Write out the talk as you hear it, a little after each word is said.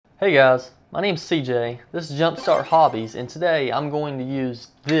Hey guys, my name's CJ, this is Jumpstart Hobbies, and today I'm going to use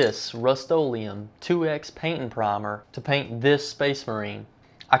this Rust-Oleum 2X paint and primer to paint this Space Marine.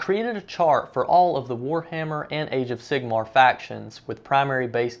 I created a chart for all of the Warhammer and Age of Sigmar factions with primary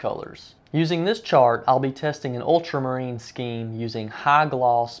base colors. Using this chart, I'll be testing an Ultramarine scheme using high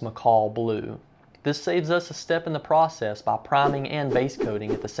gloss McCall blue. This saves us a step in the process by priming and base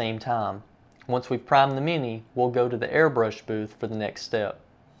coating at the same time. Once we've primed the Mini, we'll go to the airbrush booth for the next step.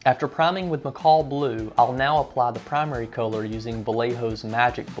 After priming with McCall blue, I'll now apply the primary color using Vallejo's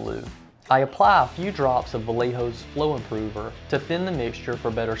Magic Blue. I apply a few drops of Vallejo's Flow Improver to thin the mixture for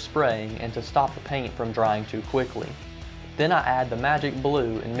better spraying and to stop the paint from drying too quickly. Then I add the Magic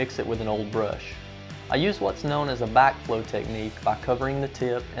Blue and mix it with an old brush. I use what's known as a backflow technique by covering the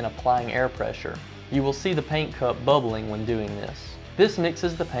tip and applying air pressure. You will see the paint cup bubbling when doing this. This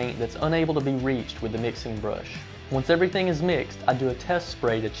mixes the paint that's unable to be reached with the mixing brush. Once everything is mixed, I do a test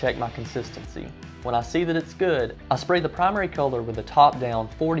spray to check my consistency. When I see that it's good, I spray the primary color with a top-down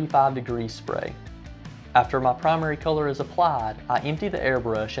 45-degree spray. After my primary color is applied, I empty the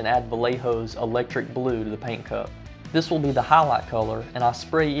airbrush and add Vallejo's Electric Blue to the paint cup. This will be the highlight color, and I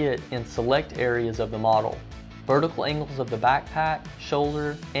spray it in select areas of the model. Vertical angles of the backpack,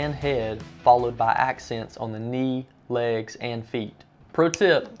 shoulder, and head, followed by accents on the knee, legs, and feet. Pro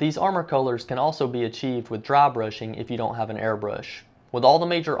tip, these armor colors can also be achieved with dry brushing if you don't have an airbrush. With all the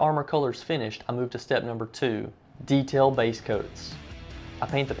major armor colors finished, I move to step number 2, detail base coats. I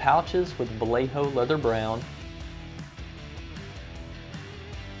paint the pouches with Vallejo Leather Brown,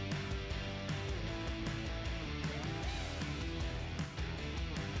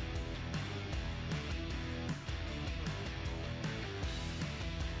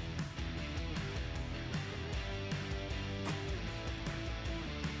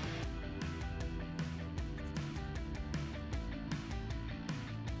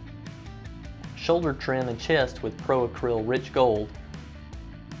 shoulder trim and chest with Pro Acryl Rich Gold,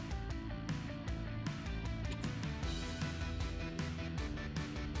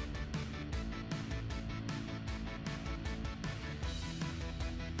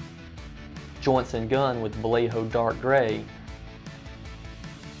 joints and gun with Vallejo Dark Gray,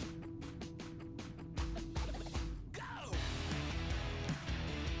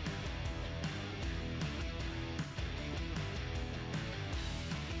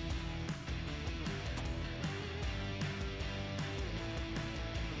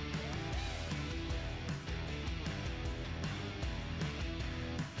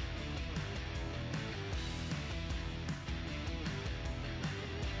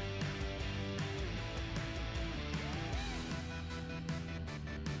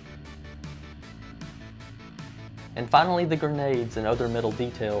 and finally the grenades and other metal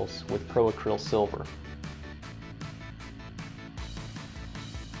details with Pro Acryl Silver.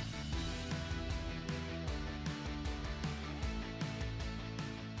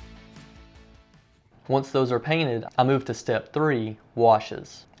 Once those are painted, I move to step 3,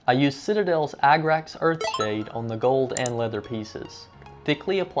 washes. I use Citadel's Agrax Earthshade on the gold and leather pieces,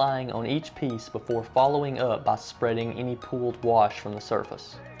 thickly applying on each piece before following up by spreading any pooled wash from the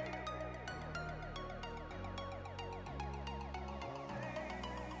surface.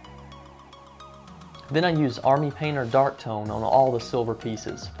 Then I use Army Painter Dark Tone on all the silver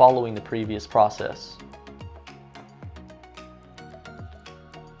pieces, following the previous process.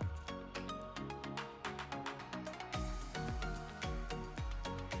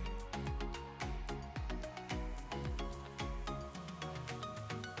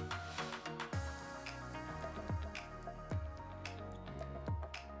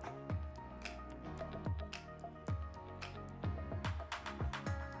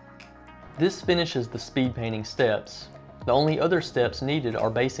 This finishes the speed painting steps. The only other steps needed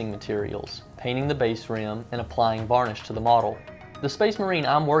are basing materials, painting the base rim, and applying varnish to the model. The Space Marine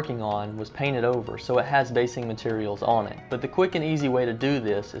I'm working on was painted over, so it has basing materials on it, but the quick and easy way to do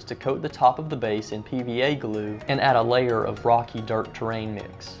this is to coat the top of the base in PVA glue and add a layer of rocky dirt terrain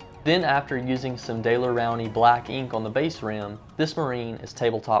mix. Then after using some Daler Rowney black ink on the base rim, this Marine is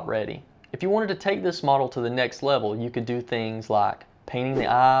tabletop ready. If you wanted to take this model to the next level, you could do things like painting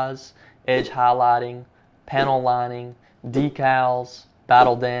the eyes, edge highlighting, panel lining, decals,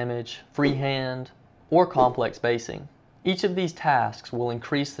 battle damage, freehand, or complex basing. Each of these tasks will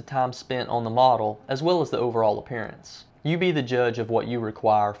increase the time spent on the model as well as the overall appearance. You be the judge of what you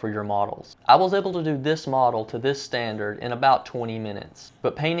require for your models. I was able to do this model to this standard in about 20 minutes,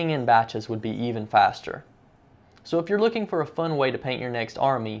 but painting in batches would be even faster. So if you're looking for a fun way to paint your next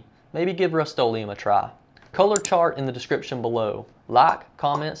army, maybe give Rust-Oleum a try. Color chart in the description below. Like,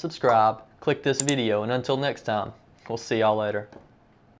 comment, subscribe, click this video, and until next time, we'll see y'all later.